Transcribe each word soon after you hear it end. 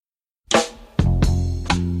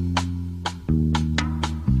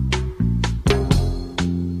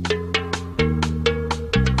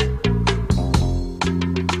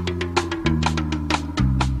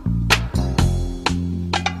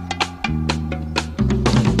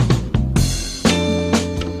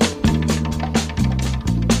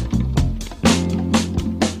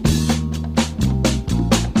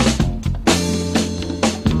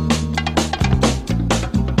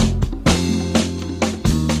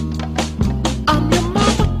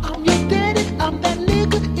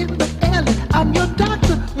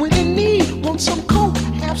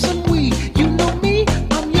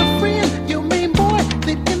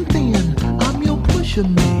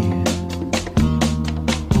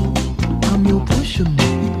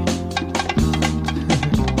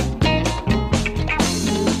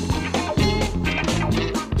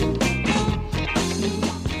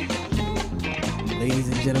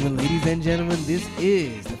gentlemen, this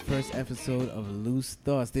is the first episode of Loose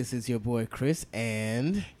Thoughts. This is your boy Chris,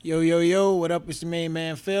 and Yo, what up? It's your main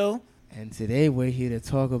man Phil. today we're here to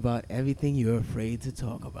talk about everything you're afraid to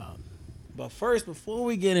talk about. But first, before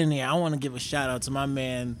we get in there, I want to give a shout out to my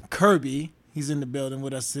man Kirby. He's in the building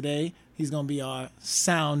with us today. He's going to be our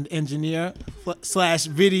sound engineer /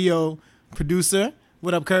 video producer.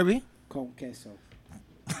 What up, Kirby? Con queso.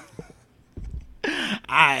 All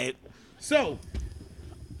right. So,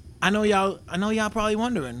 I know y'all probably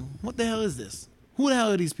wondering, what the hell is this? Who the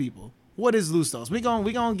hell are these people? What is Loose Thoughts? We're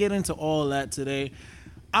gonna get into all that today.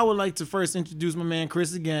 I would like to first introduce my man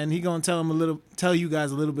Chris again. He's gonna tell you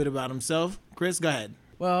guys a little bit about himself. Chris, go ahead.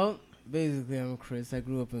 Well, basically, I'm Chris. I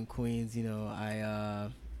grew up in Queens. You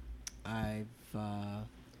know, I've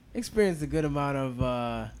experienced a good amount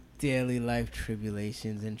of daily life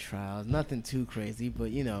tribulations and trials. Nothing too crazy,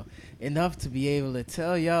 but you know, enough to be able to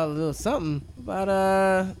tell y'all a little something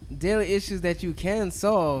about daily issues that you can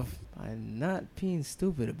solve by not being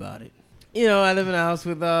stupid about it. You know, I live in a house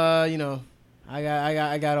with I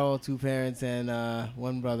got all two parents and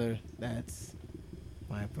one brother. That's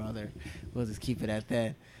my brother. We'll just keep it at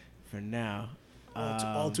that for now.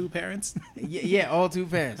 All two parents? Yeah, all two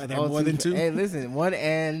parents. Are there all more than two? Hey, listen, 1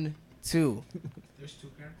 and 2. There's two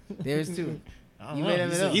parents? There's 2. You may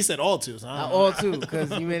never know. He said all two. So All 2,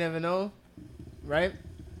 because you may never know, right?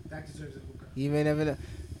 That deserves a hookah. You may never know.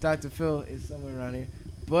 Dr. Phil is somewhere around here.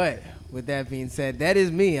 But with that being said, that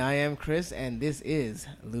is me. I am Chris, and this is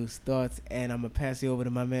Loose Thoughts, and I'm going to pass you over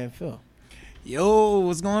to my man Phil. Yo,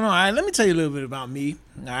 what's going on? All right, let me tell you a little bit about me.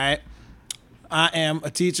 All right. I am a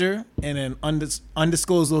teacher in an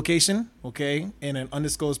undisclosed location, okay, in an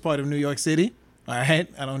undisclosed part of New York City. All right.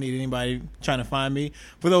 I don't need anybody trying to find me.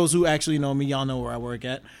 For those who actually know me, y'all know where I work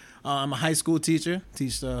at. I'm a high school teacher,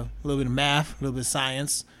 teach a little bit of math, a little bit of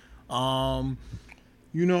science.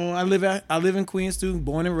 You know, I live in Queens too,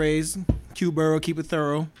 born and raised. Q Borough, keep it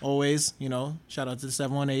thorough, always. You know, shout out to the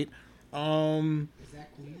 718. Is that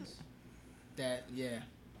Queens?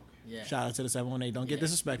 Yeah. Shout out to the 718. Don't get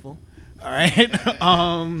disrespectful. All right.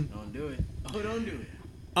 Don't do it. Oh, don't do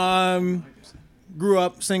it. Grew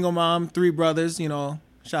up single mom, 3 brothers. You know,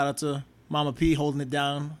 shout out to Mama P holding it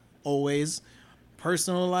down always.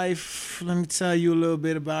 Personal life, let me tell you a little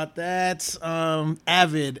bit about that.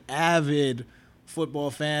 Avid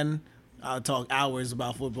football fan. I'll talk hours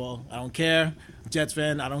about football. I don't care. Jets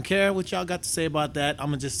fan. I don't care what y'all got to say about that. I'm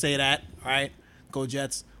gonna just say that. All right, go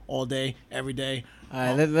Jets all day, every day.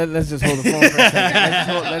 All right, let's just hold the phone for a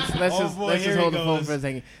second. Let's just hold the phone for a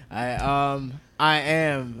second. I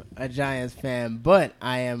am a Giants fan, but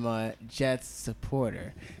I am a Jets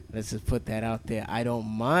supporter. Let's just put that out there. I don't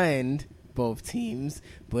mind both teams,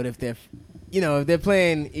 but if they're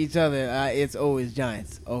playing each other, it's always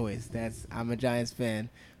Giants. Always. I'm a Giants fan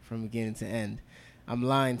from beginning to end. I'm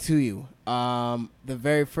lying to you. The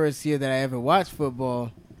very first year that I ever watched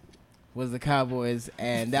football was the Cowboys,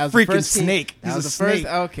 and that was freaking the first team. snake. That was the snake.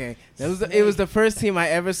 first. Okay, it was the first team I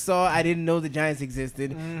ever saw. I didn't know the Giants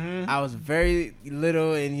existed. Mm-hmm. I was very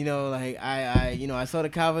little, and you know, like I saw the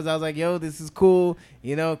Cowboys. I was like, yo, this is cool.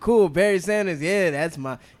 You know, cool. Barry Sanders, yeah, that's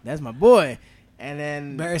my boy. And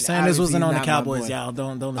then Barry Sanders wasn't on the Cowboys, y'all.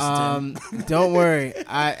 Don't listen to him. Don't worry.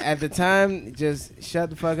 At the time, just shut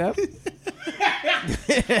the fuck up.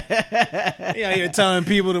 Yeah, you're telling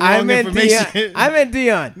people the wrong information. I meant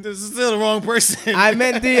Dion. This is still the wrong person. I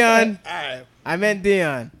meant Dion. All right. I meant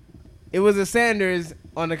Dion. It was a Sanders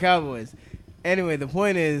on the Cowboys. Anyway, the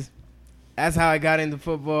point is, that's how I got into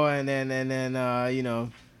football, and then you know,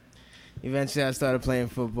 eventually I started playing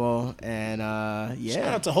football, and yeah.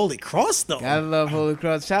 Shout out to Holy Cross, though. Gotta love Holy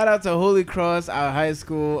Cross. Shout out to Holy Cross, our high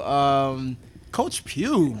school. Coach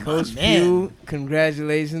Pugh. Coach Pugh,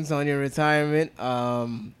 congratulations on your retirement.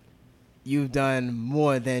 You've done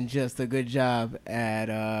more than just a good job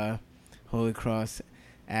at Holy Cross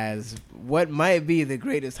as what might be the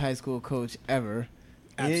greatest high school coach ever.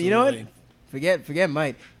 Absolutely. You know what? Forget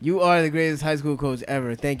Mike. You are the greatest high school coach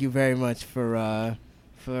ever. Thank you very much for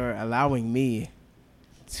allowing me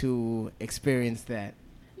to experience that.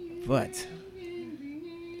 But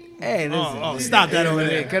hey, listen, stop that over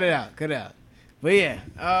there. Cut it out. But yeah,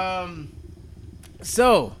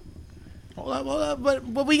 so Hold up,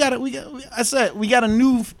 but we got a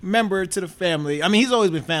new member to the family. I mean, he's always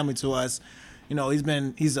been family to us. You know,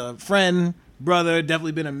 he's a friend, brother,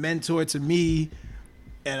 definitely been a mentor to me.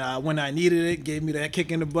 And when I needed it, gave me that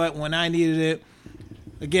kick in the butt when I needed it.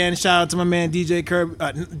 Again, shout out to my man DJ Kirby.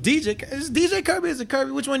 Is DJ Kirby? Is it Kirby?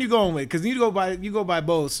 Which one you going with? Because you go by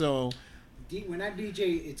both. So when I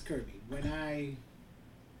DJ, it's Kirby. When I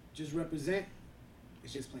just represent,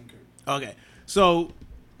 it's just plain Kirby. okay, so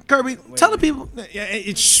Kirby, tell the people. Yeah,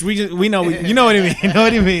 we know you know what he means. You know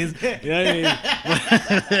what he means. You know what I mean?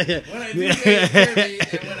 When I DJ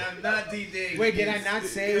it's Kirby, and when I'm not DJing, Wait, did I not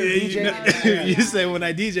say DJ? You say when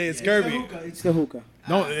I DJ, it's Kirby. It's the hookah.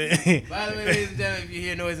 No. By the way, ladies and gentlemen, if you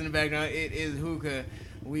hear noise in the background, it is hookah.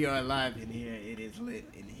 We are live in here. It is lit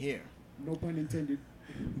in here. No pun intended.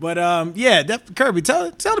 But yeah, Kirby,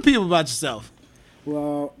 tell the people about yourself.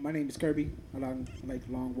 Well, my name is Kirby. I like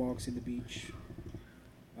long walks in the beach.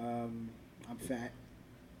 I'm fat.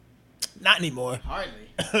 Not anymore. Hardly.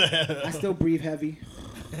 I still breathe heavy.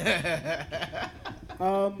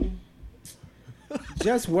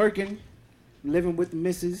 Just working, living with the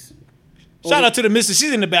missus. Shout out to the missus.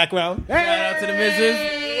 She's in the background. Shout out to the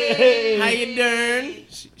missus. How you doing?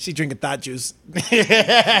 She drinking thought juice.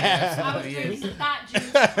 I was drinking thought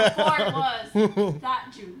juice before it was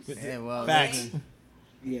thought juice. Yeah, well, Facts.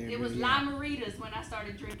 Yeah, It was really. Limeritas when I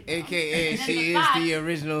started drinking. them. AKA, And then she is thought. the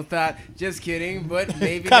original thought. Just kidding, but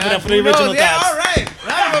maybe Clap it not. up for the Who knows? original Yeah, thoughts. all right.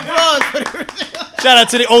 Round of applause for the original. Shout out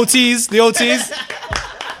to the OTs. The OTs.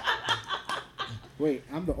 Wait,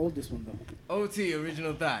 I'm the oldest one though. OT,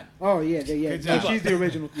 original thought. Oh yeah, Good No, job. she's the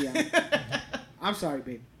original. Yeah. I'm sorry,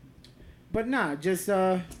 babe. But nah, just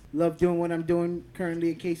love doing what I'm doing.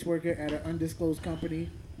 Currently a caseworker at an undisclosed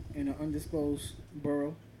company in an undisclosed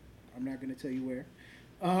borough. I'm not gonna tell you where.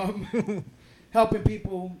 Helping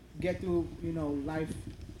people get through, life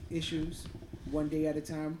issues one day at a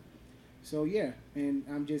time. So yeah, and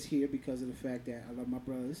I'm just here because of the fact that I love my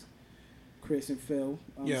brothers, Chris and Phil,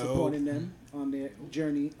 Yo. supporting them on their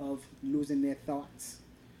journey of losing their thoughts.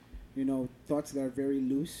 Thoughts that are very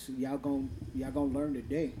loose. Y'all gonna learn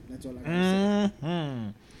today. That's all I gotta say. Mm-hmm.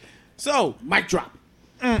 So, Mic drop.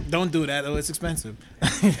 don't do that though. It's expensive.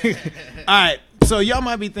 All right. So y'all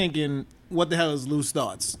might be thinking, what the hell is loose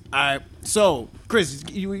thoughts? All right. So, Chris,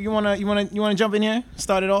 you wanna jump in here?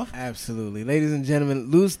 Start it off. Absolutely. Ladies and gentlemen,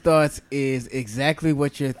 loose thoughts is exactly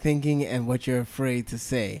what you're thinking and what you're afraid to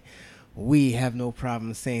say. We have no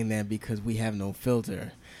problem saying that because we have no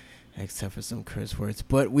filter, except for some curse words.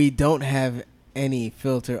 But we don't have any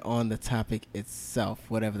filter on the topic itself,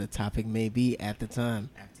 whatever the topic may be at the time.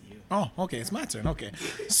 After you. Oh, okay. It's my turn. Okay.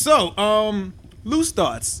 So, loose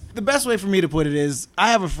thoughts. The best way for me to put it is,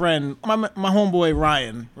 I have a friend, my homeboy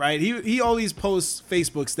Ryan, right? He always posts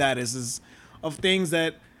Facebook statuses of things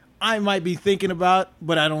that I might be thinking about,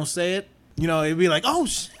 but I don't say it. It'd be like, oh,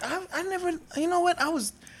 I never, you know what?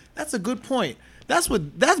 That's a good point. That's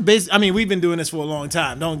basically, I mean, we've been doing this for a long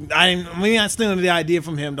time. We're not stealing the idea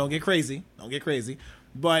from him. Don't get crazy.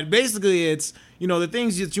 But basically it's, the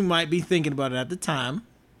things that you might be thinking about at the time,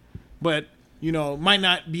 but might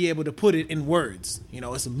not be able to put it in words.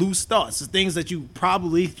 It's loose thoughts. It's things that you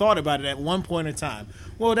probably thought about it at one point in time.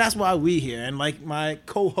 Well, that's why we here. And like my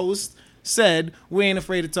co-host said, we ain't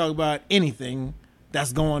afraid to talk about anything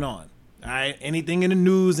that's going on. All right, anything in the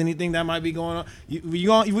news, anything that might be going on, we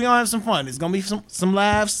gonna have some fun. It's gonna be some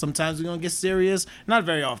laughs. Sometimes we're gonna get serious. Not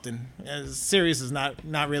very often. Serious is not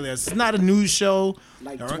really. It's not a news show.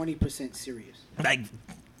 Like All right. 20% serious. Like,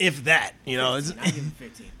 if that, It's, Not even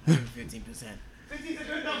 15. 15%.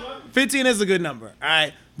 15 is a good number. All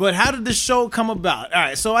right. But how did the show come about? All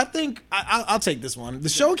right. So I think I'll take this one. The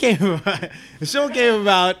show came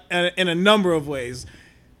about in a number of ways.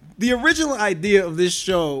 The original idea of this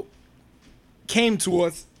show came to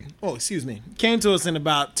us in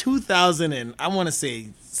about 2000 and I want to say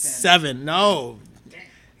 7. No.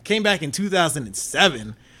 Came back in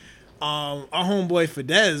 2007. Our homeboy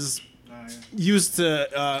Fidesz used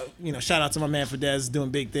to, shout out to my man Fidesz doing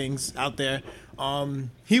big things out there.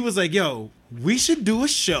 He was like, yo, we should do a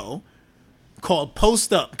show called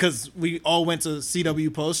Post Up, because we all went to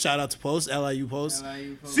CW Post. Shout out to Post, LIU Post.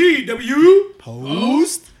 CW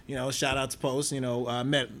Post. Shout out to Post.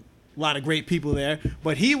 Met a lot of great people there.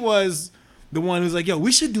 But he was the one who's like, yo,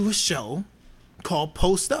 we should do a show called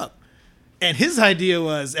Post Up. And his idea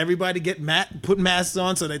was everybody put masks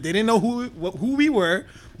on so that they didn't know who we were,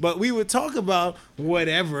 but we would talk about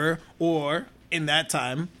whatever, or in that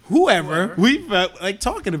time, whoever we felt like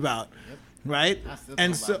talking about, right?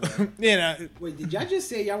 And so, Wait, did y'all just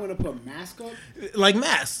say y'all want to put a mask up? like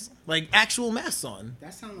masks, like actual masks on.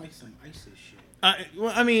 That sounds like some ISIS shit.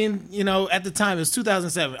 Well, I mean, at the time it was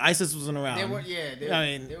 2007. ISIS wasn't around.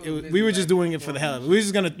 We were just doing it for the hell of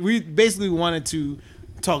it. We basically wanted to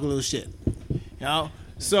talk a little shit,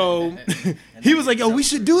 So he was like, "Yo, we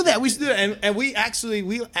should do that. We should do that." And we actually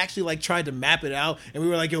like tried to map it out, and we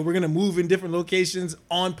were like, "Yo, we're gonna move in different locations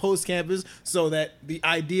on Post campus so that the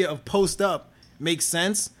idea of Post Up makes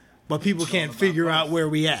sense, but people can't figure out where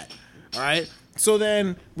we at." All right. So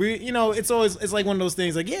then it's like one of those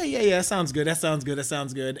things like, yeah, that sounds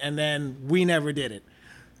good. And then we never did it.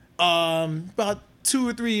 About 2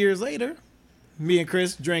 or 3 years later, me and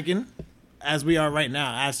Chris drinking, as we are right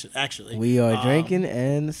now, actually. We are drinking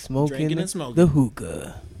and smoking the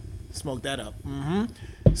hookah. Smoke that up.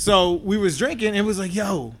 So we was drinking, and it was like,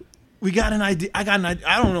 yo, we got an idea. I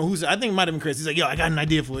don't know who's, I think it might have been Chris. He's like, yo, I got an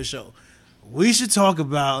idea for a show. We should talk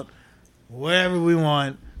about whatever we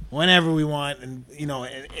want, whenever we want, and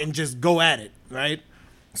and just go at it, right?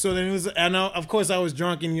 So then it was, I know, of course I was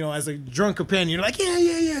drunk, and as a drunk companion, you're like,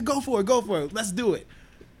 yeah, go for it, let's do it.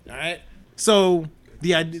 All right. So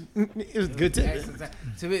the idea, it was good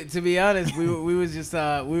to be honest, we was just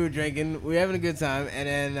we were drinking, we were having a good time,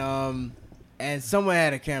 and then and someone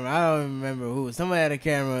had a camera. I don't even remember who. Someone had a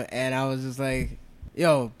camera, and I was just like,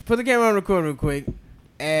 yo, put the camera on record real quick.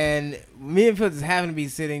 And me and Phil just happened to be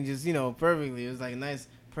sitting just, perfectly. It was like a nice,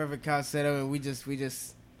 perfect couch setup, and we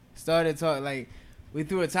just started talking. Like, we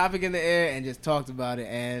threw a topic in the air and just talked about it,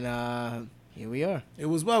 and here we are. It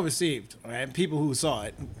was well received, all right? People who saw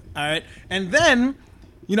it, all right? And then,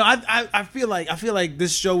 I feel like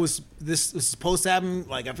this show was supposed to happen.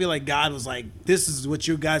 Like, I feel like God was like, this is what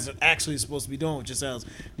you guys are actually supposed to be doing with yourselves,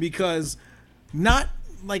 because not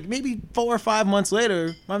like maybe 4 or 5 months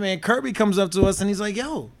later, my man Kirby comes up to us and he's like,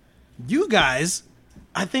 yo, you guys,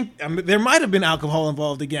 I think there might have been alcohol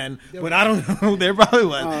involved again, but I don't know. There probably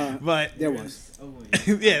was. But there was.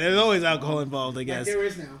 Yeah, there's always alcohol involved, I guess. Like there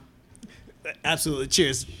is now. Absolutely.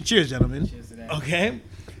 Cheers, gentlemen. Cheers to that. Okay.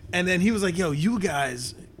 And then he was like, yo, you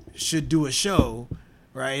guys should do a show,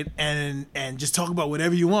 right? And just talk about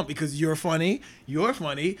whatever you want, because you're funny,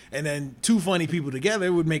 and then 2 funny people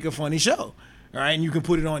together would make a funny show. All right, and you can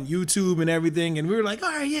put it on YouTube and everything. And we were like, all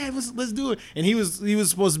right, yeah, let's do it. And he was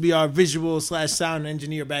supposed to be our visual / sound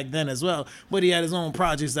engineer back then as well, but he had his own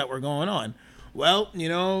projects that were going on. Well,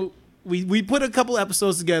 we put a couple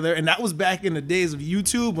episodes together, and that was back in the days of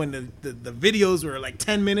YouTube when the videos were like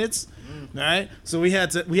 10 minutes. All right, so we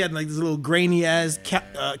had like this little grainy ass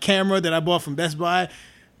camera that I bought from Best Buy.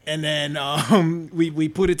 And then we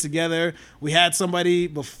put it together. We had somebody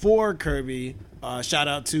before Kirby. Shout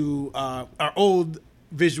out to our old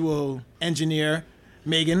visual engineer,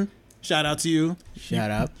 Megan. Shout out to you. Shout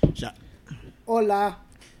out. Hola.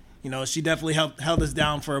 She definitely held us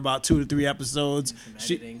down for about 2 to 3 episodes.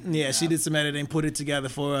 She did some editing, put it together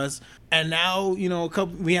for us. And now,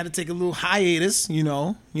 we had to take a little hiatus.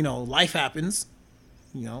 Life happens.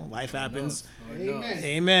 Life happens.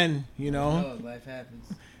 Amen. Life happens.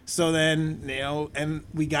 So then, and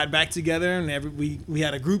we got back together, and we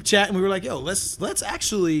had a group chat, and we were like, yo, let's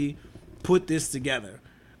actually put this together.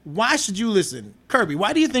 Why should you listen? Kirby,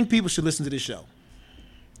 why do you think people should listen to this show?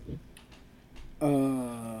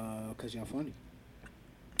 Because y'all funny.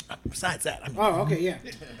 Besides that. Okay, yeah.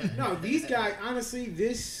 No, these guys, honestly,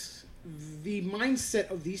 the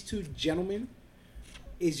mindset of these 2 gentlemen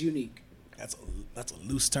is unique. That's a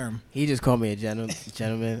loose term. He just called me a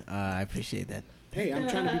gentleman. I appreciate that. Hey, I'm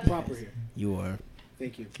trying to be proper here. You are.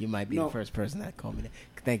 Thank you. You might be the first person that called me that.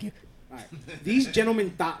 Thank you. All right. These gentlemen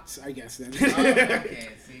thoughts, I guess, then. Okay,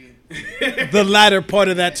 see. The latter part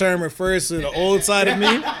of that term refers to the old side of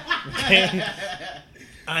me. Okay.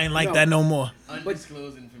 I ain't like that no more.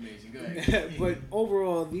 Undisclosed information. Go ahead. But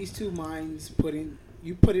overall, these 2 minds put it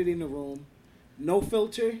in the room. No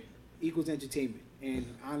filter equals entertainment. And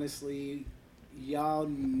honestly, y'all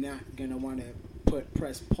not gonna want to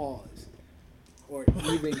press pause or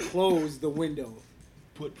even close the window.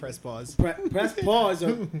 Press pause. Press pause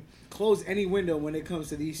or close any window when it comes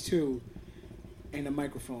to these 2 and the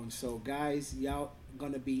microphone. So guys, y'all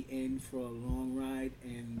gonna be in for a long ride,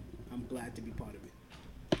 and I'm glad to be part of it.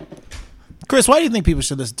 Chris, why do you think people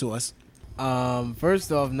should listen to us?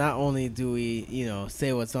 First off, not only do we,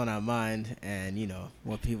 say what's on our mind and,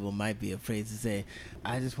 what people might be afraid to say,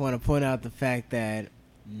 I just want to point out the fact that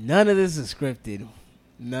none of this is scripted.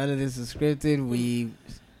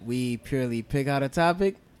 We purely pick out a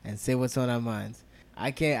topic and say what's on our minds. I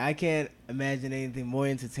can't imagine anything more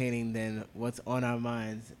entertaining than what's on our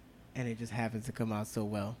minds, and it just happens to come out so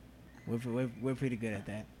well. We're pretty good at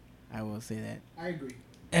that. I will say that. I agree.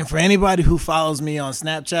 And for anybody who follows me on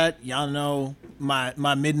Snapchat, y'all know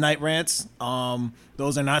my midnight rants.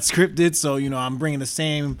 Those are not scripted, so I'm bringing the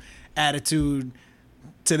same attitude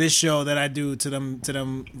to this show that I do to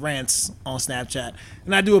them rants on Snapchat.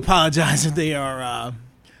 And I do apologize if they are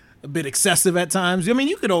a bit excessive at times. I mean,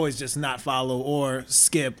 you could always just not follow or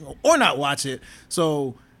skip or not watch it.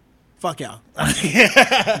 So, fuck y'all.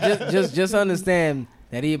 just understand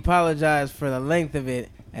that he apologized for the length of it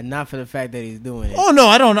and not for the fact that he's doing it. Oh no,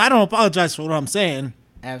 I don't apologize for what I'm saying.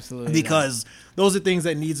 Absolutely. because those are things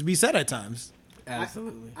that needs to be said at times.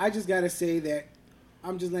 Absolutely. I just gotta say that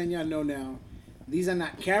I'm just letting y'all know now. These are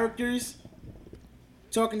not characters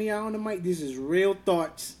talking to y'all on the mic. This is real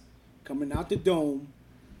thoughts coming out the dome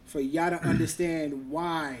for y'all to understand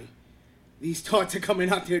why these thoughts are coming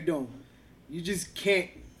out their dome. You just can't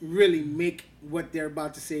really make what they're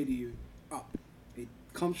about to say to you up. It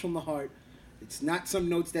comes from the heart. It's not some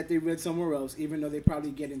notes that they read somewhere else, even though they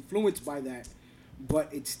probably get influenced by that. But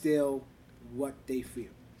it's still what they feel.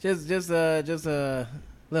 Just a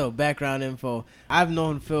little background info. I've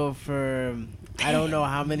known Phil for I don't know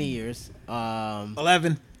how many years.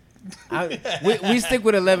 11. We stick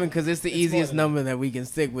with 11 because it's the easiest number that we can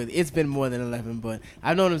stick with. It's been more than 11, but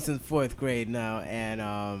I've known him since 4th grade now,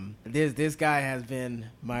 and this guy has been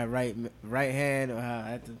my right hand.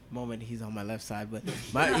 At the moment, he's on my left side, but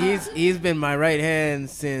he's been my right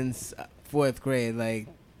hand since 4th grade. Like,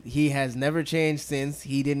 he has never changed since.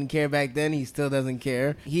 He didn't care back then. He still doesn't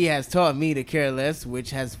care. He has taught me to care less, which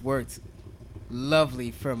has worked lovely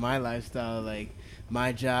for my lifestyle, like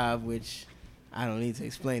my job, which I don't need to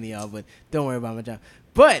explain to y'all, but don't worry about my job.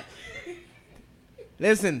 But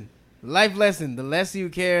listen, life lesson, the less you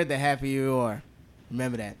care, the happier you are.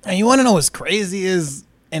 Remember that. And you want to know what's crazy is,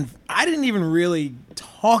 and I didn't even really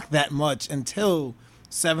talk that much until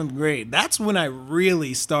 7th grade. That's when I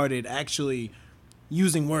really started actually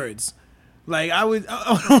using words. Like I would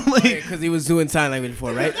like, because he was doing sign language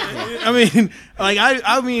before, right?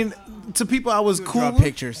 I mean, to people I was cool Draw with.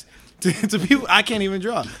 pictures. To people, I can't even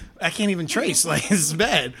draw. I can't even trace. Like, it's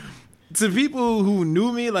bad. To people who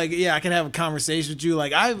knew me, like, yeah, I can have a conversation with you.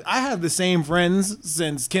 Like, I have the same friends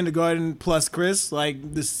since kindergarten plus Chris.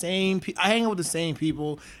 Like, the same. I hang out with the same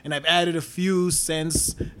people, and I've added a few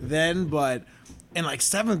since then. But in like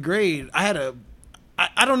 7th grade, I had a.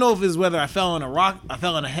 I don't know if it's whether I fell on a rock. I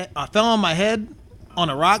fell on my head on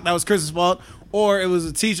a rock. That was Chris's fault, or it was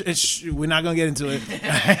a teacher. We're not gonna get into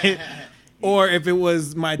it. Or if it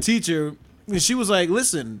was my teacher, and she was like,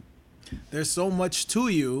 listen, there's so much to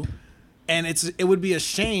you, and it would be a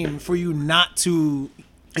shame for you not to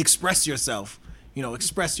express yourself,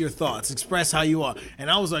 express your thoughts, express how you are. And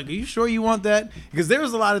I was like, are you sure you want that? Because there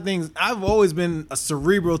was a lot of things. I've always been a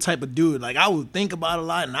cerebral type of dude. Like, I would think about a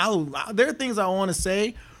lot, and there are things I want to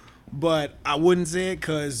say, but I wouldn't say it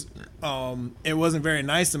because it wasn't very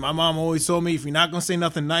nice. And my mom always told me, if you're not going to say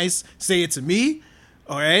nothing nice, say it to me,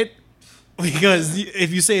 all right? Because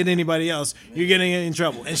if you say it to anybody else, you're getting in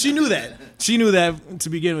trouble. And she knew that. She knew that to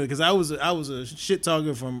begin with, because I was a shit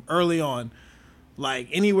talker from early on. Like,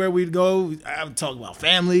 anywhere we'd go, I would talk about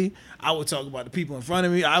family. I would talk about the people in front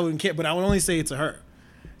of me. I wouldn't care, but I would only say it to her.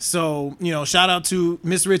 So, shout out to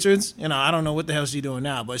Miss Richards. I don't know what the hell she's doing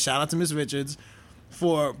now, but shout out to Miss Richards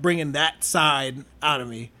for bringing that side out of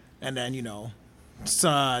me. And then,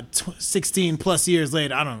 16 plus years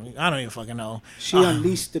later, I don't even fucking know. She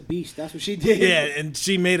unleashed the beast. That's what she did. Yeah, and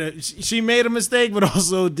she made a mistake, but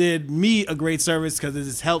also did me a great service, because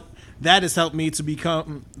that has helped me to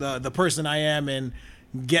become the person I am and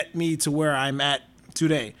get me to where I'm at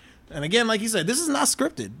today. And again, like you said, this is not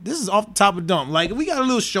scripted. This is off the top of the dome. Like, we got a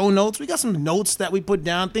little show notes. We got some notes that we put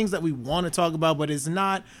down, things that we want to talk about, but it's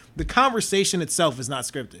not, the conversation itself is not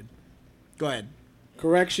scripted. Go ahead.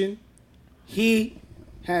 Correction. He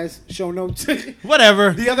has show notes.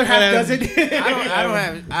 Whatever. The other half doesn't.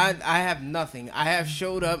 I have nothing. I have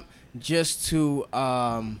showed up just to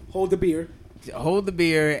Hold the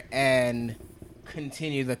beer and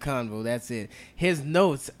continue the convo. That's it. His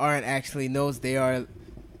notes aren't actually notes. They are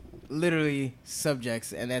literally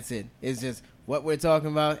subjects, and that's it. It's just what we're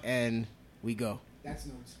talking about, and we go. That's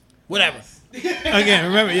notes. Whatever. Again,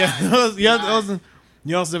 remember,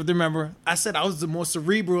 you also have to remember, I said I was the more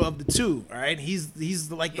cerebral of the two, all right? He's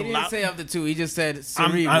like the He didn't say of the two. He just said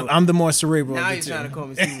cerebral. I'm the more cerebral now of the he's two. trying to call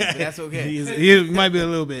me stupid, but that's okay. He might be a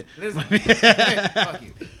little bit. Listen, fuck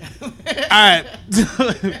you. All right.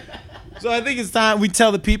 So I think it's time we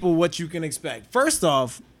tell the people what you can expect. First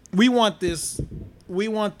off, we want this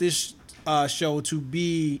show to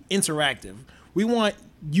be interactive. We want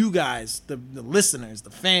you guys, the listeners,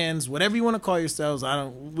 the fans, whatever you want to call yourselves.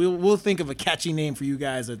 We'll think of a catchy name for you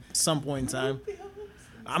guys at some point in time.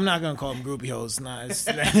 I'm not gonna call them groupie hoes. Nah, it's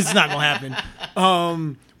not gonna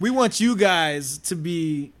happen. We want you guys to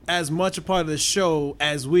be as much a part of the show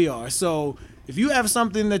as we are. So if you have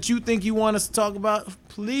something that you think you want us to talk about,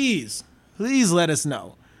 please let us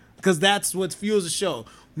know, because that's what fuels the show.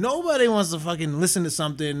 Nobody wants to fucking listen to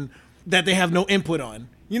something that they have no input on.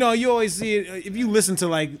 You always see it if you listen to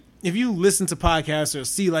like if you listen to podcasts or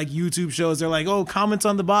see like YouTube shows, they're like, oh, comment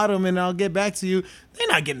on the bottom and I'll get back to you. They're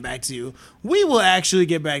not getting back to you. We will actually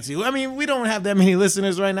get back to you. I mean, we don't have that many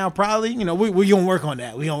listeners right now, probably. You know, we're going to work on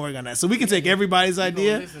that. We're going to work on that. So we can take everybody's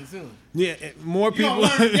idea. Listen soon. Yeah, more people.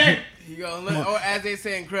 You gonna learn, or as they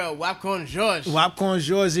say in Creole, Wapcon George. Wapcon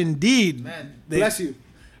George, indeed. Man. Bless you.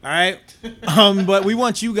 All right. But we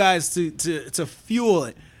want you guys to fuel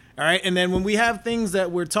it. All right. And then when we have things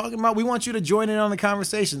that we're talking about, we want you to join in on the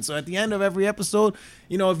conversation. So at the end of every episode,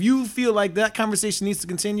 you know, if you feel like that conversation needs to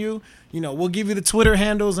continue, you know, we'll give you the Twitter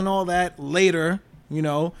handles and all that later. You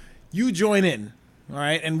know, you join in. All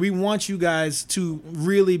right. And we want you guys to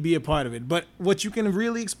really be a part of it. But what you can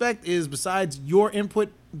really expect is, besides your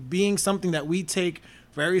input being something that we take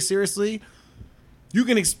very seriously, you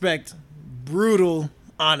can expect brutal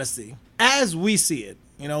honesty as we see it.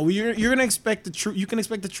 You know, you're gonna expect the truth. You can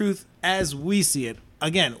expect the truth as we see it.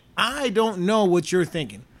 Again, I don't know what you're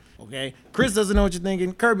thinking. Okay, Chris doesn't know what you're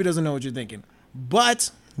thinking. Kirby doesn't know what you're thinking.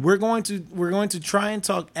 But we're going to try and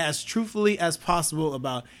talk as truthfully as possible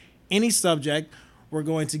about any subject. We're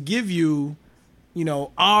going to give you, you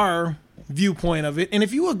know, our viewpoint of it. And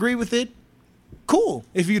if you agree with it, cool.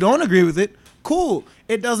 If you don't agree with it, cool.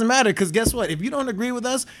 It doesn't matter, because guess what? If you don't agree with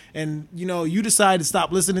us and, you know, you decide to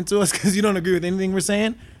stop listening to us because you don't agree with anything we're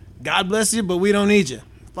saying, God bless you, but we don't need you.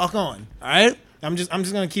 Fuck on. All right? I'm just going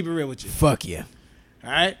to keep it real with you. Fuck you. All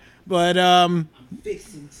right? But I'm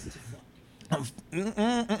fixing stuff.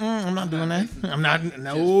 I'm not doing that. I'm not.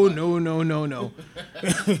 No.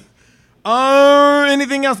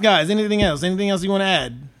 Anything else, guys? Anything else? Anything else you want to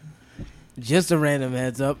add? Just a random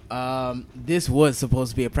heads up. This was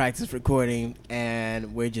supposed to be a practice recording,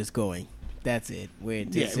 and we're just going. That's it.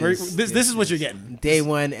 This is what you're getting. Day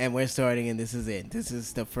one, and we're starting, and this is it. This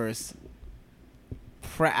is the first.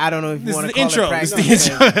 I don't know if you want to call it practice.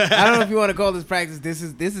 I don't know if you want to call this practice. This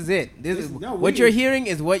is it. What you're hearing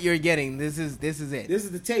is what you're getting. This is it. This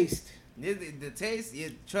is the taste. The taste,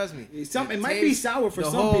 trust me. It might be sour for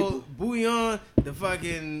some people. The whole bouillon,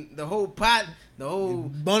 the whole pot, the whole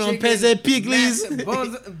bon pese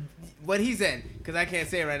piglis. What he said, because I can't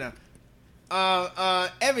say it right now.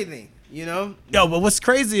 Everything, you know. Yo, but what's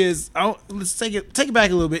crazy is, let's take it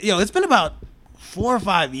back a little bit. Yo, it's been about 4 or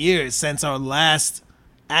 5 years since our last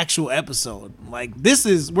actual episode. Like, this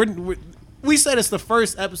is we said it's the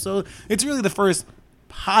first episode. It's really the first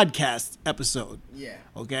podcast episode. Yeah.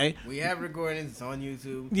 Okay. We have recordings. It's on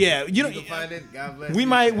YouTube. Yeah. You can find it. God bless. We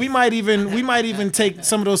might even take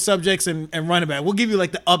some of those subjects and run it back. We'll give you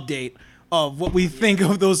like the update of what we think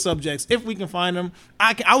of those subjects if we can find them.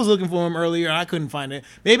 I was looking for them earlier and I couldn't find it.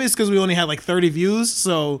 Maybe it's because we only had like 30 views,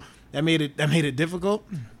 so that made it difficult.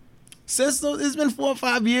 Since it's been 4 or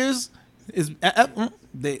 5 years,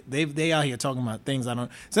 they out here talking about things I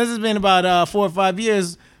don't. Since it's been about 4 or 5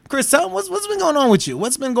 years. Chris, tell them what's been going on with you.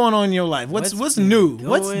 What's been going on in your life? What's new?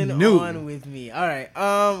 What's new on with me? All right.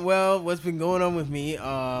 Well, what's been going on with me?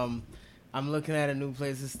 I'm looking at a new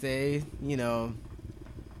place to stay. You know,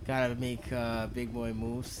 gotta make big boy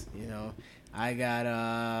moves. You know, I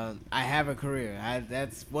have a career.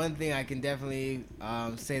 That's one thing I can definitely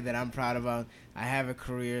say that I'm proud about. I have a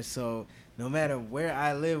career, so no matter where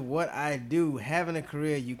I live, what I do, having a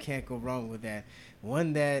career, you can't go wrong with that.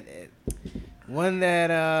 One that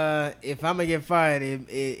if I'm gonna get fired,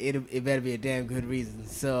 it better be a damn good reason.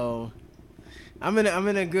 So I'm in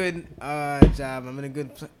a good job. I'm in a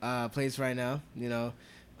good place right now. You know,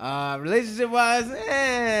 relationship wise,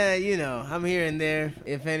 you know, I'm here and there.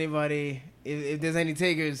 If anybody, if there's any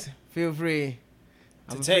takers, feel free.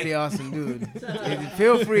 I'm a pretty awesome dude.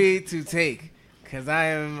 Feel free to take, cause I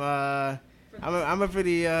am. I'm a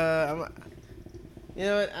pretty. You know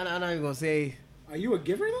what? I'm not even gonna say. Are you a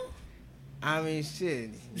giver though? I mean, shit.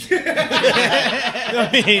 Are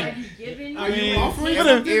you offering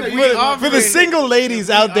for the single ladies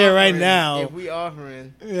out there right now? If we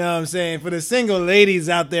offering, you know what I'm saying? For the single ladies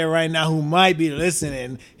out there right now who might be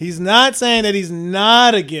listening, he's not saying that he's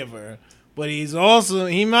not a giver, but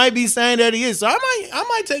he might be saying that he is. So I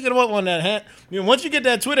might take it up on that hat. You know, once you get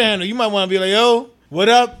that Twitter handle, you might want to be like, yo, what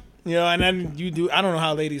up? You know, and then you do. I don't know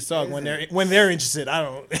how ladies talk when they're interested. I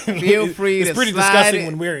don't. Feel free it's pretty disgusting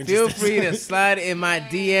when we're interested. Feel free to slide in my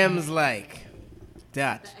DMs like ...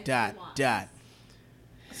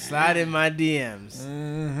 Slide in my DMs.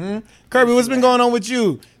 Mm-hmm. Kirby, what's been going on with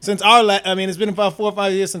you since our it's been about 4 or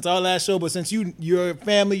 5 years since our last show, but since your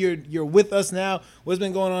family, you're with us now. What's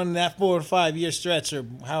been going on in that 4 or 5 year stretch, or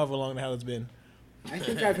however long the hell it's been? I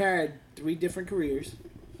think I've had 3 different careers.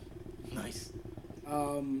 Nice.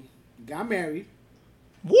 Got married.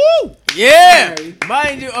 Woo! Yeah, Sorry.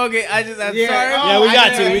 mind you. Okay, I'm Yeah. sorry. Yeah, we I got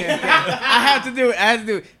did to. it. I have to do it. I have to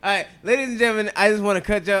do it. All right, ladies and gentlemen, I just want to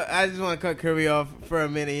cut you. I just want to cut Kirby off for a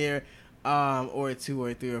minute here, or 2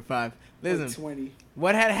 or 3 or 5. Listen, 20.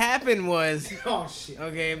 what had happened was, Oh shit.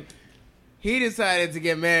 okay, he decided to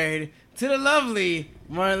get married to the lovely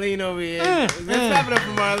Marlene over here. Let's clap it up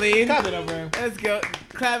for Marlene. Clap it up, bro. Let's go.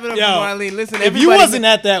 Clap it up Yo, for Marlene. Listen, If you everybody- wasn't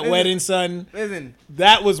at that listen, wedding, son, listen.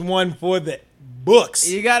 that was one for the books.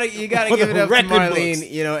 You gotta For give the it up to record Marlene. books.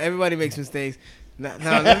 You know, everybody makes mistakes. No,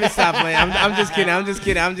 let me stop playing. I'm just kidding. I'm just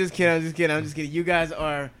kidding. You guys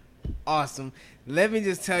are awesome. Let me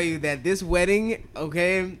just tell you that this wedding,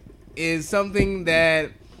 okay, is something that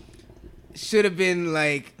should have been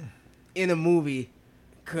like in a movie,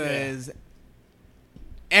 cause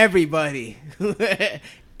everybody.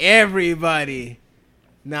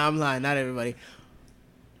 Nah, I'm lying. Not everybody.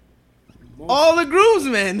 All the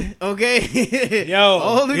groomsmen, okay? Yo,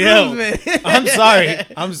 all the groomsmen. I'm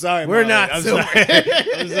sorry. We're Marley. not I'm so- sorry.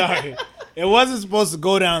 I'm sorry. It wasn't supposed to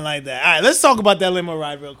go down like that. All right, let's talk about that limo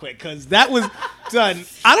ride real quick, because that was done.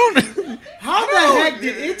 I don't. How the heck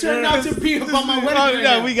did it turn out to be about my wedding? Oh, right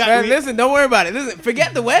no, now? we got. Man, listen, don't worry about it. Listen,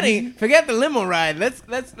 forget the wedding, forget the limo ride. Let's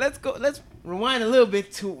go. Let's rewind a little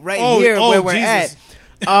bit to here where we're Jesus.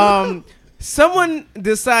 at. Someone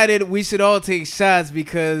decided we should all take shots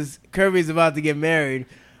because Kirby's about to get married.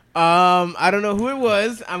 I don't know who it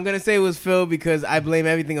was. I'm gonna say it was Phil because I blame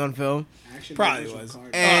everything on Phil. Actually, Probably it was.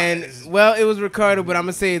 Ricardo. And well, it was Ricardo, but I'm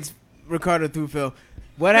gonna say it's Ricardo through Phil.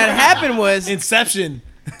 What had happened was Inception.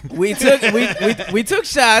 we took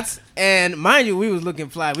shots, and mind you, we was looking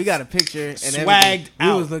fly. We got a picture and Swagged everything. We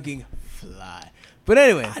out. was looking fly. But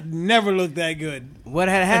anyway, I never looked that good. what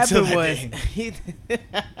had Until happened that was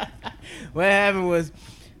what happened was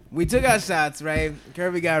we took our shots, right?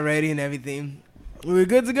 Kirby got ready and everything. We were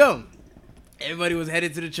good to go. Everybody was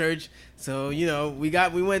headed to the church. So, you know, we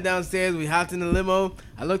went downstairs, we hopped in the limo.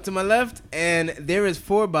 I looked to my left and there is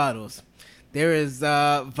 4 bottles. There is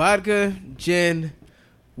vodka, gin,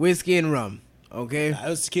 whiskey, and rum. Okay? It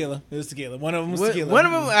was tequila. One of them was tequila. One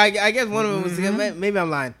of them, I guess one of them was tequila. Maybe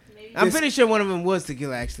I'm lying. Maybe. I'm pretty sure one of them was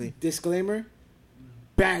tequila, actually. Disclaimer: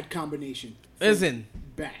 bad combination. Listen,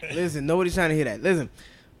 Bad. nobody's trying to hear that. Listen,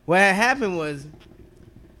 what had happened was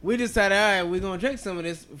we decided, all right, we're going to drink some of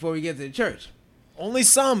this before we get to the church. Only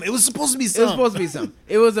some. It was supposed to be It some. was supposed to be some.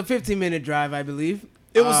 It was a 15-minute drive, I believe.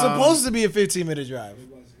 It was supposed to be a 15-minute drive. It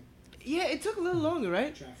wasn't Yeah, it took a little longer,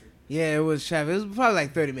 right? traffic. Yeah, it was traffic. It was probably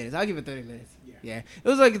like 30 minutes. I'll give it 30 minutes. Yeah. Yeah. It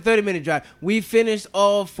was like a 30-minute drive. We finished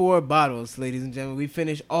all 4 bottles, ladies and gentlemen. We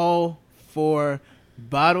finished all 4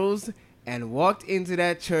 bottles and walked into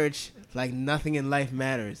that church like nothing in life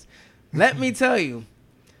matters. Let me tell you,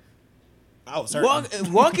 I was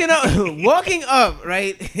hurting. walking up,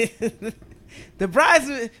 right? The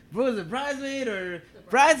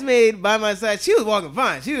bridesmaid by my side, she was walking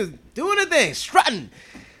fine. She was doing her thing, strutting.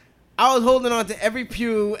 I was holding on to every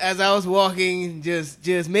pew as I was walking, just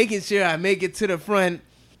making sure I make it to the front.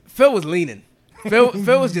 Phil was leaning. Phil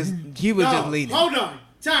was just leaning. Hold on.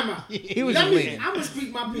 Time out. He was Let just me. leaning. I'm gonna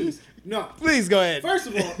speak my piece. No. Please go ahead. First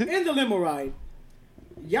of all, in the limo ride,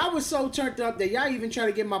 y'all was so turned up that y'all even tried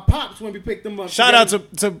to get my pops when we picked them up. Shout out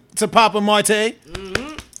to Papa Marte.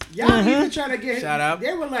 Y'all even tried to get. Shout out.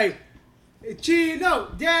 They were like,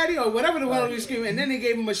 Chino, Daddy, or whatever the hell we screaming, and then they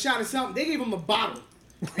gave him a shot of something. They gave him a bottle,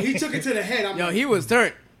 and he took it to the head. I'm Yo, like, he was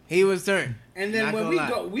turned. And then Not when gonna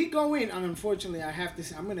lie. we go in, and unfortunately, I have to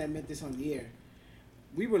say, I'm gonna admit this on the air.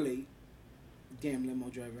 We were late. Damn limo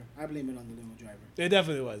driver. I blame it on the limo driver. It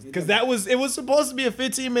definitely was, because it was supposed to be a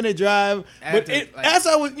 15-minute drive, but After, like, as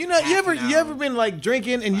I was, you half an ever hour. been like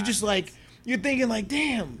drinking and you just like you're thinking like,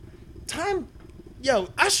 damn, time, yo,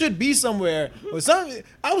 I should be somewhere or something.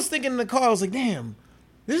 I was thinking in the car, I was like, damn,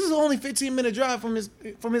 this is only 15-minute drive from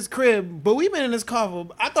his crib, but we've been in this car for,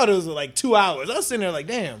 I thought it was like 2 hours. I was sitting there like,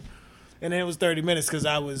 damn. And then it was 30 minutes because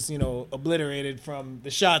I was, obliterated from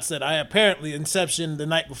the shots that I apparently inceptioned the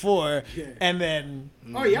night before. Yeah. And then,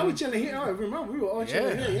 Oh, y'all were chilling here. Oh, remember, we were all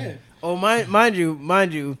chilling Yeah. here, yeah. Oh, mind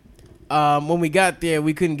you, when we got there,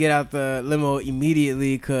 we couldn't get out the limo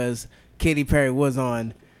immediately because Katy Perry was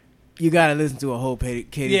on. You gotta listen to a whole Katy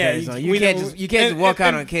Perry song. You can't just walk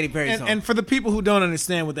out on a Katy Perry song. And for the people who don't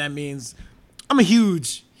understand what that means, I'm a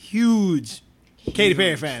huge Katy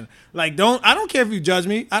Perry fan. Like, I don't care if you judge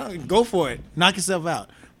me. I don't go for it. Knock yourself out.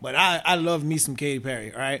 But I love me some Katy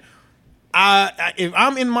Perry. All right. If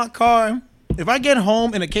I'm in my car, if I get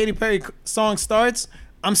home and a Katy Perry song starts,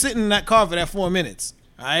 I'm sitting in that car for that 4 minutes.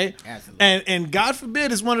 All right, Absolutely. And God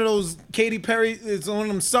forbid it's one of those Katy Perry. It's one of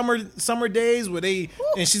them summer days where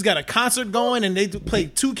and she's got a concert going and they play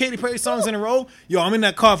 2 Katy Perry songs in a row. Yo, I'm in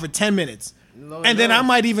that car for 10 minutes. Lord And then knows. I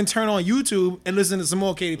might even turn on YouTube and listen to some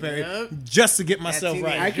more Katy Perry Yep. just to get myself TV.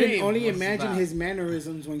 right. I can Dream only was imagine about. his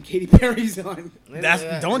mannerisms when Katy Perry's on.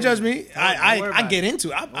 Don't judge me. Don't worry I about get it. into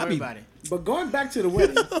it. Don't I worry be about it. But going back to the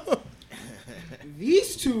wedding,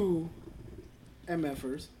 these two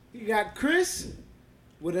MFers, you got Chris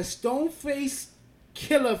with a stone face,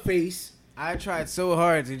 killer face. I tried so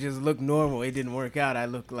hard to just look normal. It didn't work out. I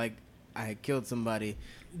looked like I had killed somebody.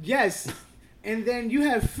 Yes. And then you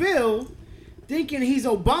have Phil thinking he's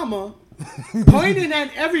Obama, pointing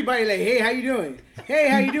at everybody like, hey, how you doing? Hey,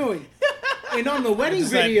 how you doing? And on the wedding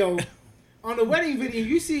Just like- video,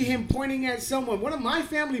 you see him pointing at someone, one of my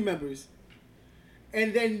family members.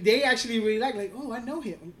 And then they actually really like, oh, I know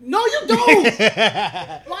him. No, you don't.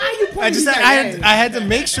 Why are you pointing? He's like, "Hey." I had to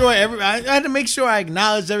make sure I had to make sure I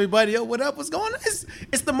acknowledged everybody. Yo, what up? What's going on?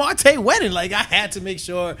 It's the Marte wedding. Like I had to make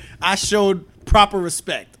sure I showed proper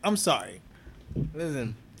respect. I'm sorry.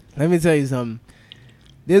 Listen, let me tell you something.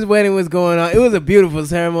 This wedding was going on. It was a beautiful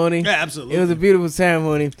ceremony. Yeah, absolutely. It was a beautiful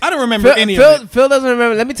ceremony. I don't remember any of it. Phil doesn't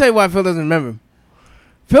remember. Let me tell you why Phil doesn't remember.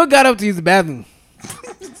 Phil got up to use the bathroom.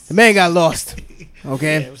 The man got lost.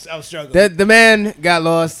 Okay? Yeah, I was struggling. The man got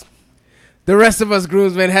lost. The rest of us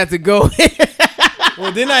groomsmen had to go.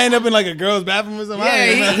 Well, didn't I end up in like a girl's bathroom or something? I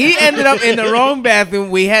don't Yeah, know. he ended up in the wrong bathroom.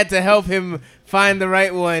 We had to help him find the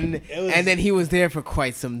right one, and then he was there for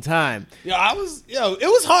quite some time. It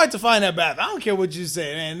was hard to find that bathroom. I don't care what you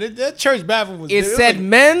say, man. That church bathroom was. It was said like-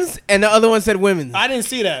 men's, and the other one said women's. I didn't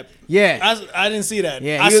see that. Yeah. I didn't see that.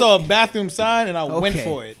 Yeah, I you- saw a bathroom sign and I went Okay.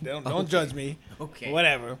 for it. Don't judge me. Okay.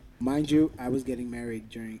 Whatever. Mind you, I was getting married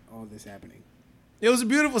during all this happening. It was a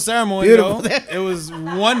beautiful ceremony, Beautiful. though. It was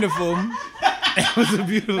wonderful. It was a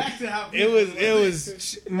beautiful. It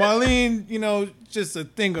was Marlene, just a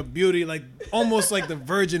thing of beauty, like almost like the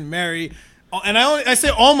Virgin Mary. And I say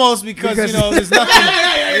almost because there's nothing.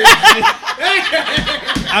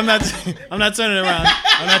 I'm not turning around.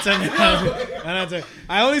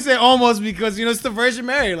 I only say almost because it's the Virgin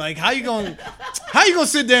Mary. Like how you gonna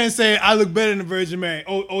sit there and say I look better than the Virgin Mary?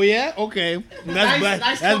 Oh yeah, okay.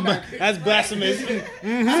 That's blasphemous.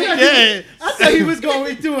 Yeah. I thought he was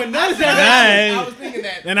going to do another. Right. thinking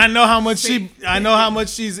that. And I know how much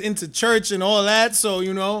she's into church and all that. So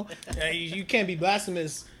you can't be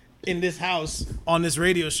blasphemous in this house on this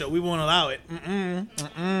radio show. We won't allow it.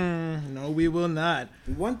 No, we will not.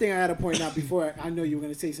 One thing I had to point out before, I know you were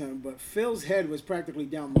going to say something, but Phil's head was practically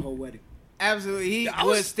down the whole wedding. Absolutely. He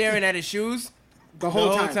was staring at his shoes The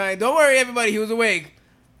whole time. Don't worry, everybody. He was awake.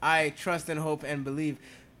 I trust and hope and believe.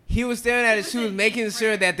 He was staring at his shoes, making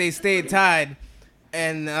sure that they stayed tied.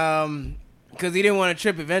 And because he didn't want to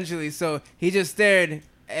trip eventually. So he just stared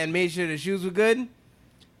and made sure the shoes were good.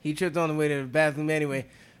 He tripped on the way to the bathroom anyway.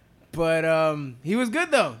 But he was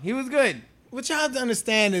good, though. He was good. What y'all have to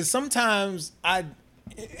understand is sometimes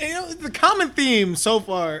the common theme so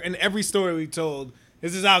far in every story we told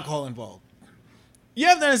is there's alcohol involved. You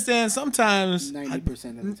have to understand sometimes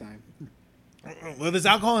 90% of the time. well, there's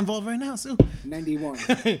alcohol involved right now, too. 91.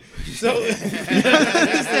 So you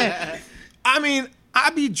understand. I mean, I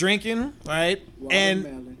be drinking, right?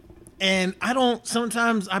 Watermelon. And I don't.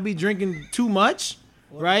 Sometimes I be drinking too much,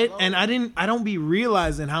 right? And I don't be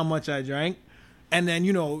realizing how much I drank. And then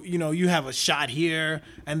you have a shot here,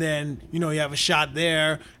 and then you have a shot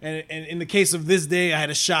there. And in the case of this day, I had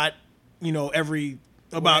a shot, every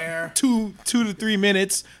about Where? 2 to 3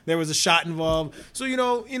 minutes. There was a shot involved. So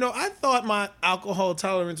I thought my alcohol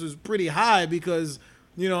tolerance was pretty high because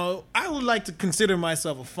I would like to consider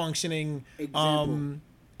myself a functioning Example.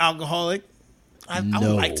 alcoholic. I would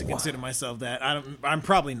No. like to consider myself that. I'm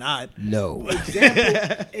probably not. No.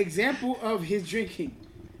 Example of his drinking.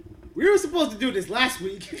 We were supposed to do this last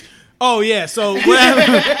week. Oh yeah. So what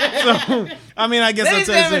happened? So I mean, I guess I'll Ladies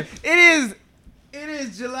and tell you. gentlemen, it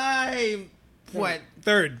is July what?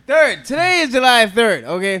 Third. 3rd. Today is July 3rd,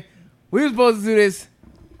 okay? We were supposed to do this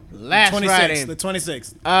last Friday. The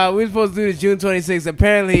 26th. We were supposed to do this June 26th.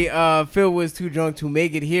 Apparently, Phil was too drunk to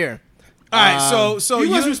make it here. All right. So He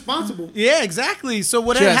you was responsible. Yeah, exactly. So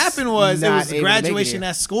what had Just happened was there not was a able to make it graduation here.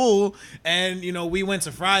 at school, and we went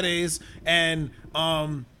to Fridays, and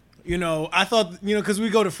I thought because we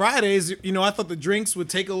go to Fridays, I thought the drinks would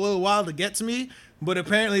take a little while to get to me, but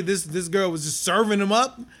apparently this girl was just serving them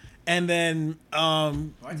up, and then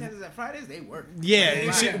Bartenders at Fridays, they work.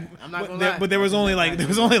 yeah, I'm not gonna lie. but there was only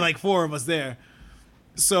like 4 of us there.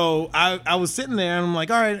 So I was sitting there and I'm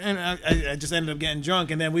like, all right, and I just ended up getting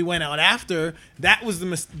drunk, and then we went out after. That was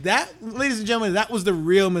ladies and gentlemen, that was the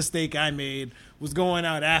real mistake I made, was going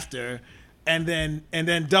out after, and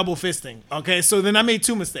then double fisting. Okay, so then I made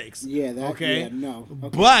two mistakes. Yeah. Okay. Yeah, no.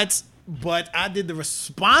 Okay. But I did the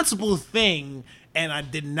responsible thing, and I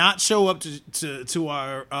did not show up to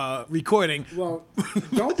our recording. Well,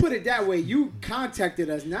 don't put it that way. You contacted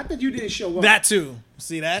us, not that you didn't show up. That too.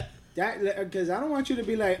 See that? That because I don't want you to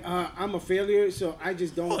be like, I'm a failure, so I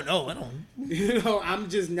just don't. Oh no, I don't. You know, I'm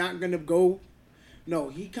just not gonna go. No,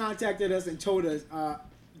 he contacted us and told us,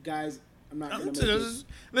 guys, I'm not gonna make this.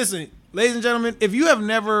 Listen, ladies and gentlemen, if you have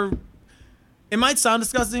never, it might sound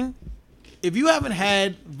disgusting. If you haven't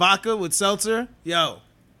had vodka with seltzer, yo,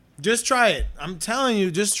 just try it. I'm telling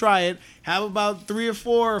you, just try it. Have about 3 or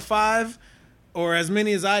 4 or 5, or as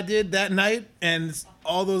many as I did that night, and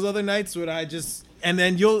all those other nights where and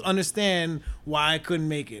then you'll understand why I couldn't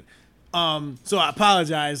make it. So I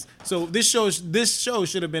apologize. So this show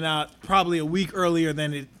should have been out probably a week earlier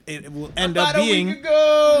than it will end up being. A week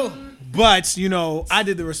ago. But I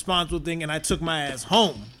did the responsible thing and I took my ass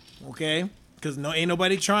home. Okay, because ain't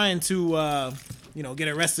nobody trying to get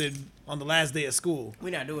arrested on the last day of school.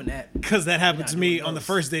 We're not doing that. Because that happened to me on the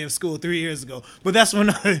first day of school 3 years ago. But that's for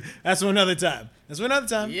another time. That's for another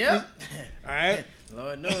time. Yep. All right.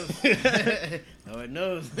 Lord knows. Lord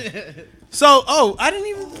knows. So, I didn't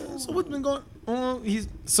even. So what's been going on? No,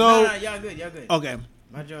 y'all good. Y'all good. Okay.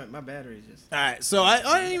 My battery's just. All right. So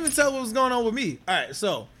I didn't even tell what was going on with me. All right.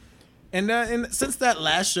 So, and since that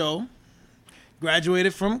last show,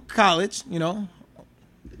 graduated from college.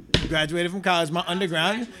 Graduated from college. My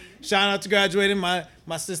underground. Shout out to graduating. My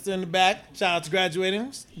sister in the back. Shout out to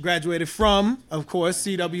graduating. Graduated from, of course,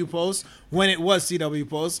 CW Post when it was CW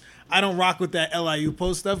Post. I don't rock with that LIU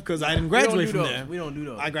Post stuff because I didn't graduate from there. We don't do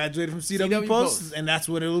those. I graduated from CW Post, and that's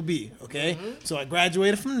what it'll be. Okay, so I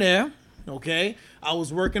graduated from there. Okay, I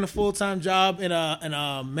was working a full-time job in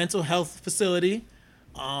a mental health facility.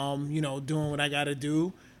 Doing what I got to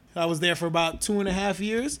do. I was there for about 2.5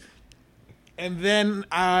 years, and then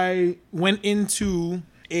I went into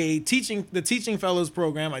the teaching fellows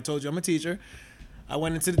program. I told you I'm a teacher. I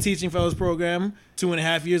went into the teaching fellows program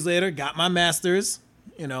 2.5 years later, got my master's.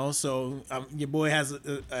 So your boy has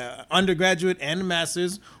a undergraduate and a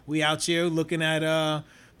master's. We out here looking at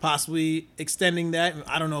possibly extending that.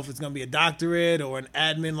 I don't know if it's going to be a doctorate or an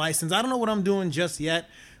admin license. I don't know what I'm doing just yet,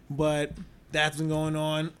 but that's been going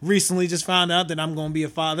on. Recently just found out that I'm going to be a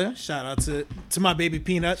father. Shout out to my baby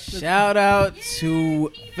Peanut. Shout out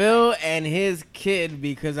to Phil and his kid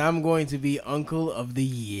because I'm going to be Uncle of the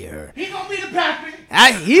Year. He gonna be the pappy.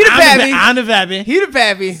 He the pappy. I'm the pappy. He the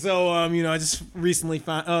pappy. So I just recently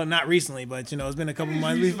found. Not recently, but it's been a couple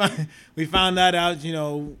months. We found that out.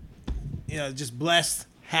 Just blessed,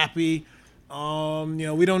 happy.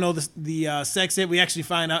 We don't know the sex yet. We actually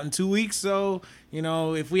find out in 2 weeks. So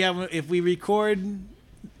if we record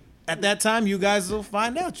at that time, you guys will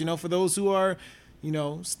find out. For those who are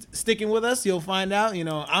sticking with us, you'll find out.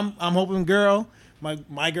 I'm hoping girl.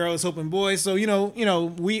 My girl is hoping boy. So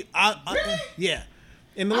we yeah.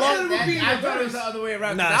 In the long, I thought it was the other way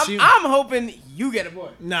around. Nah, I'm hoping you get a boy.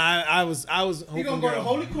 Nah, I was hoping He gonna go girl. to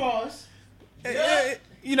Holy Cross. It'll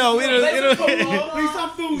Play some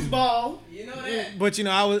foosball. You know that. But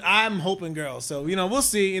I'm hoping girl. So we'll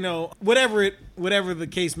see. Whatever the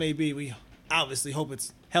case may be, we obviously hope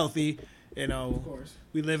it's healthy. Of course.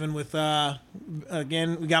 We living with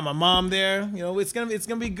again. We got my mom there. It's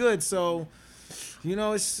gonna be good. So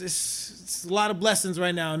it's a lot of blessings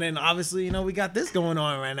right now. And then obviously we got this going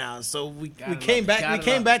on right now. So we came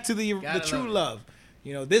back to the true love.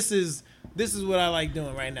 This is what I like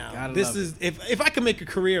doing right now. This is if I could make a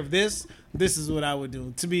career of this is what I would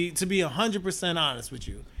do. To be 100% honest with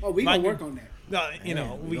you. Oh, we gonna work on that.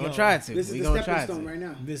 We gonna try to. This is the stepping stone right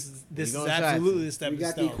now. This is absolutely the stepping We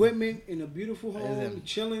got stone. the equipment in a beautiful home,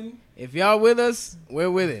 chilling. If y'all with us,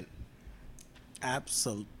 we're with it.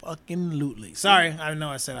 Absolutely. Sorry, I know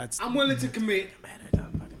I said I'm willing to commit. It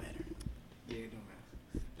doesn't fucking matter. Yeah, it don't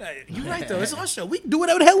matter. You're right though. It's our show. We can do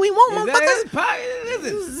whatever the hell we want, motherfuckers.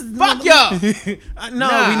 Listen, fuck y'all. We need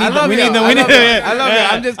them. I love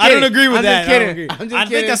it. I'm just kidding. I don't agree with that. I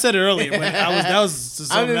think I said it earlier, but that was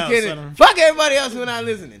just I'm something just else. kidding. Fuck everybody else who's not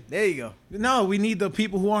listening. There you go. No, we need the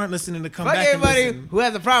people who aren't listening to come Fuck back everybody and listen. who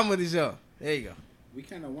has a problem with the show. There you go. We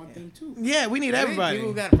kind of want them too. Yeah, we need everybody.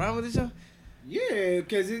 People who got a problem with the show. Yeah,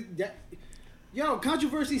 because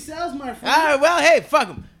controversy sells, my friend. All right, well, hey, fuck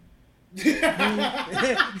them.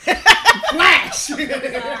 Flash.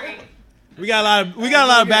 Sorry. We got a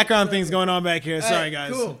lot of background things going on back here. Sorry,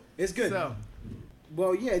 guys. Cool. It's good. So,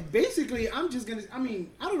 Well, yeah. Basically, I'm just gonna. I mean,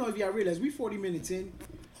 I don't know if y'all realize we 40 minutes in,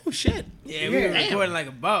 Oh shit! Yeah, we Yeah. were recording like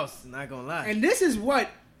a boss. Not gonna lie. and this is what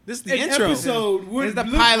This is the an intro. episode would It's the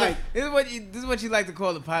look pilot. like. This is what you like to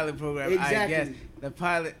call the pilot program. I Exactly. guess the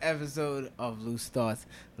pilot episode of Loose Thoughts.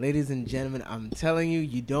 Ladies and gentlemen, I'm telling you,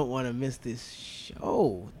 you don't want to miss this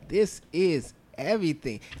show. This is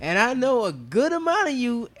everything, and I know a good amount of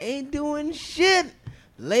you ain't doing shit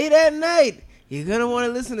late at night. You're gonna want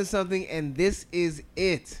to listen to something, and this is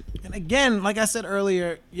it. And again, like I said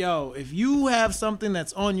earlier, yo, if you have something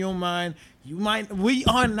that's on your mind, we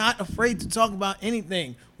are not afraid to talk about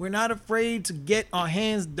anything. We're not afraid to get our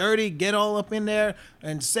hands dirty, get all up in there,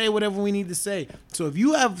 and say whatever we need to say. So if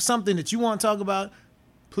you have something that you want to talk about,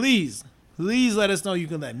 please let us know. You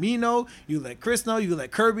can let me know. You can let Chris know. You can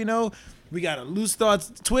let Kirby know. We got a Loose Thoughts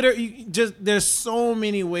Twitter. There's so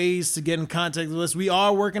many ways to get in contact with us. We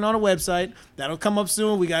are working on a website that'll come up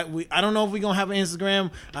soon. I don't know if we're gonna have an Instagram.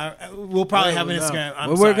 We'll probably have an Instagram.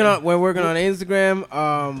 We're working on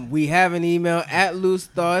Instagram. We have an email at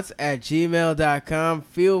loosethoughts@gmail.com.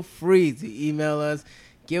 Feel free to email us.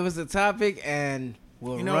 Give us a topic and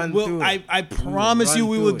we'll run through it. I promise you,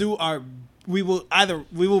 we will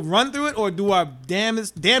run through it or do our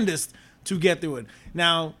damnedest to get through it.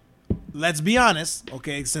 Now, let's be honest,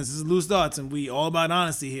 okay? Since this is Loose Thoughts and we all about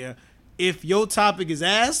honesty here, if your topic is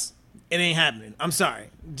ass, it ain't happening. I'm sorry.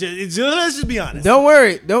 Let's just be honest. Don't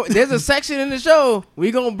worry. There's a section in the show.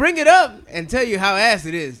 We're going to bring it up and tell you how ass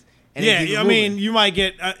it is. And Yeah, keep it I moving. mean, you might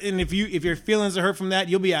get, and if your feelings are hurt from that,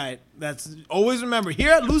 you'll be all right. That's always remember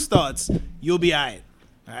here at Loose Thoughts, you'll be all right.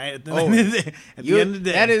 All right. At the end of the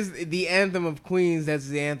day, That is the anthem of Queens. That's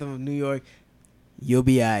the anthem of New York. You'll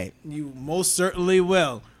be all right. you most certainly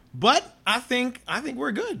will. But I think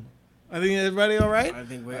we're good. I think everybody all right. I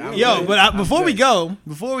think Before we go,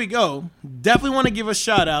 definitely want to give a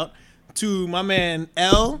shout out to my man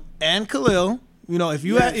L and Khalil. You know, if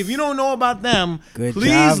you don't know about them, Good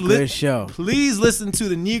please job, good show. Please listen to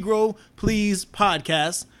the Negro Please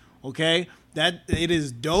podcast. Okay, that it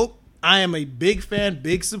is dope. I am a big fan,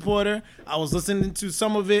 big supporter. I was listening to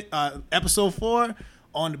some of it, episode 4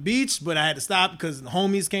 on the beach, but I had to stop because the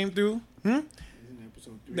homies came through.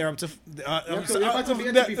 They're up to.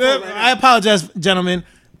 I apologize, gentlemen.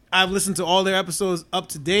 I've listened to all their episodes up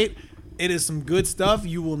to date. It is some good stuff.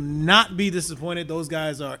 You will not be disappointed. Those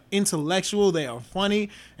guys are intellectual. They are funny,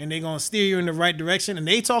 and they're gonna steer you in the right direction. And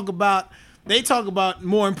they talk about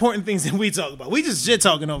more important things than we talk about. We just shit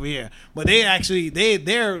talking over here, but they actually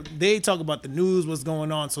they talk about the news, what's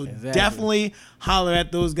going on. So definitely holler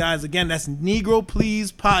at those guys. Again, that's Negro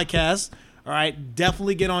Please podcast. All right,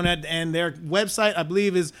 definitely get on that. And their website, I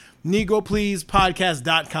believe, is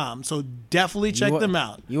negropleasepodcast.com. So definitely check them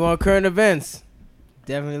out. You want current events?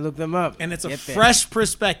 Definitely look them up. And it's a fresh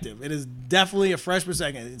perspective. It is definitely a fresh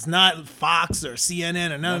perspective. It's not Fox or CNN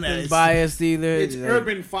or none of that. It's biased either. It's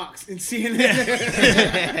Urban Fox and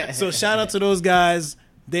CNN. So shout out to those guys.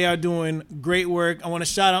 They are doing great work. I want to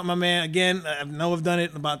shout out my man again. I know I've done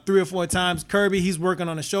it about 3 or 4 times. Kirby, he's working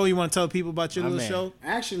on a show. You want to tell people about your little show?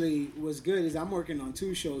 Actually, what's good is I'm working on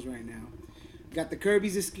 2 shows right now. Got the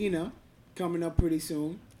Kirby's Esquina coming up pretty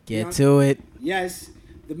soon. Get to it. Yes,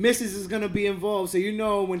 the missus is gonna be involved, so you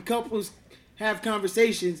know when couples have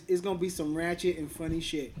conversations, it's gonna be some ratchet and funny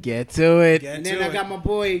shit. Get to it. And then I got my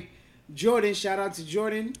boy Jordan. Shout out to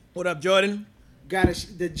Jordan. What up, Jordan? Got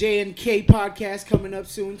the J&K podcast coming up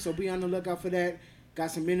soon, so be on the lookout for that.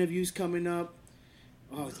 Got some interviews coming up.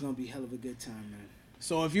 Oh, it's gonna be a hell of a good time, man.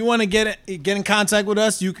 So if you want to get in contact with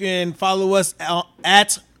us, you can follow us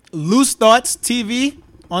at Loose Thoughts TV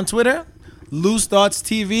on Twitter. Loose Thoughts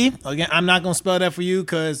TV. Again, I'm not gonna spell that for you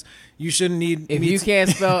because you shouldn't need. If you can't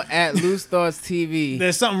spell at Loose Thoughts TV,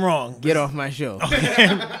 there's something wrong. Get off my show.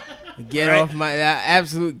 Get off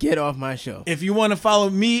my show. If you want to follow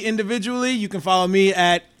me individually, you can follow me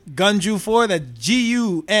at Gunju4. That's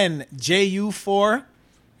GUNJU4.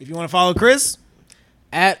 If you want to follow Chris,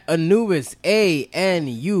 at Anubis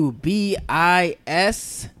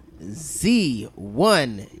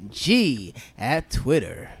ANUBISZ1G at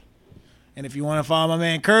Twitter. And if you want to follow my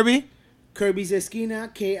man Kirby, Kirby's Esquina,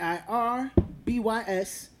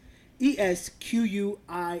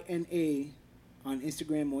 KIRBYSESQUINA on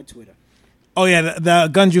Instagram or Twitter. Oh yeah, the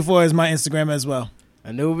Gunju4 is my Instagram as well.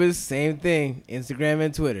 Anubis, same thing. Instagram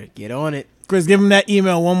and Twitter. Get on it. Chris, give him that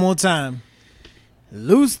email one more time.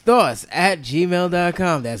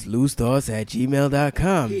 loosethoughts@gmail.com. That's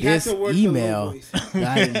loosethoughts@gmail.com. This email,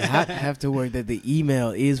 I do not have to work that the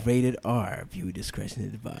email is rated R. Viewer discretion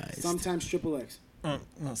advised. Sometimes XXX.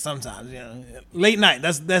 Sometimes, yeah. Late night.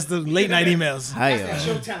 That's the late night emails. Hi, That's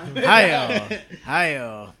y'all. that showtime. Hi, y'all. Hi,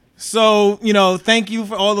 y'all. So, thank you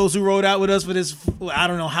for all those who rode out with us for this. I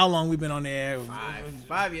don't know how long we've been on the air.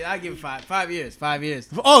 5 years. I give it 5 years. 5 years.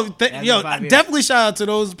 Oh, That's 5 years. definitely shout out to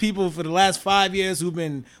those people for the last 5 years who've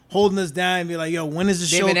been holding us down and be like, yo, when is the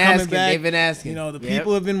show coming back? They've been asking. The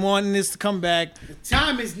people have been wanting this to come back. The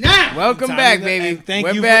time is now. Welcome back, baby.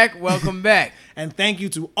 We're back. Welcome back. And thank you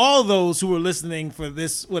to all those who are listening for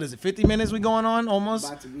this. What is it? 50 minutes we going on almost?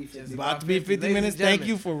 About to be 50. About to be 50 minutes. and gentlemen. Thank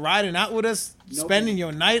you for riding out with us, No spending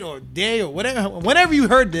your night or day or whenever you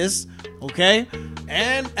heard this. Okay.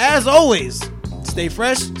 And as always, stay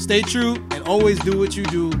fresh, stay true, and always do what you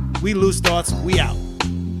do. We Loose Thoughts. We out.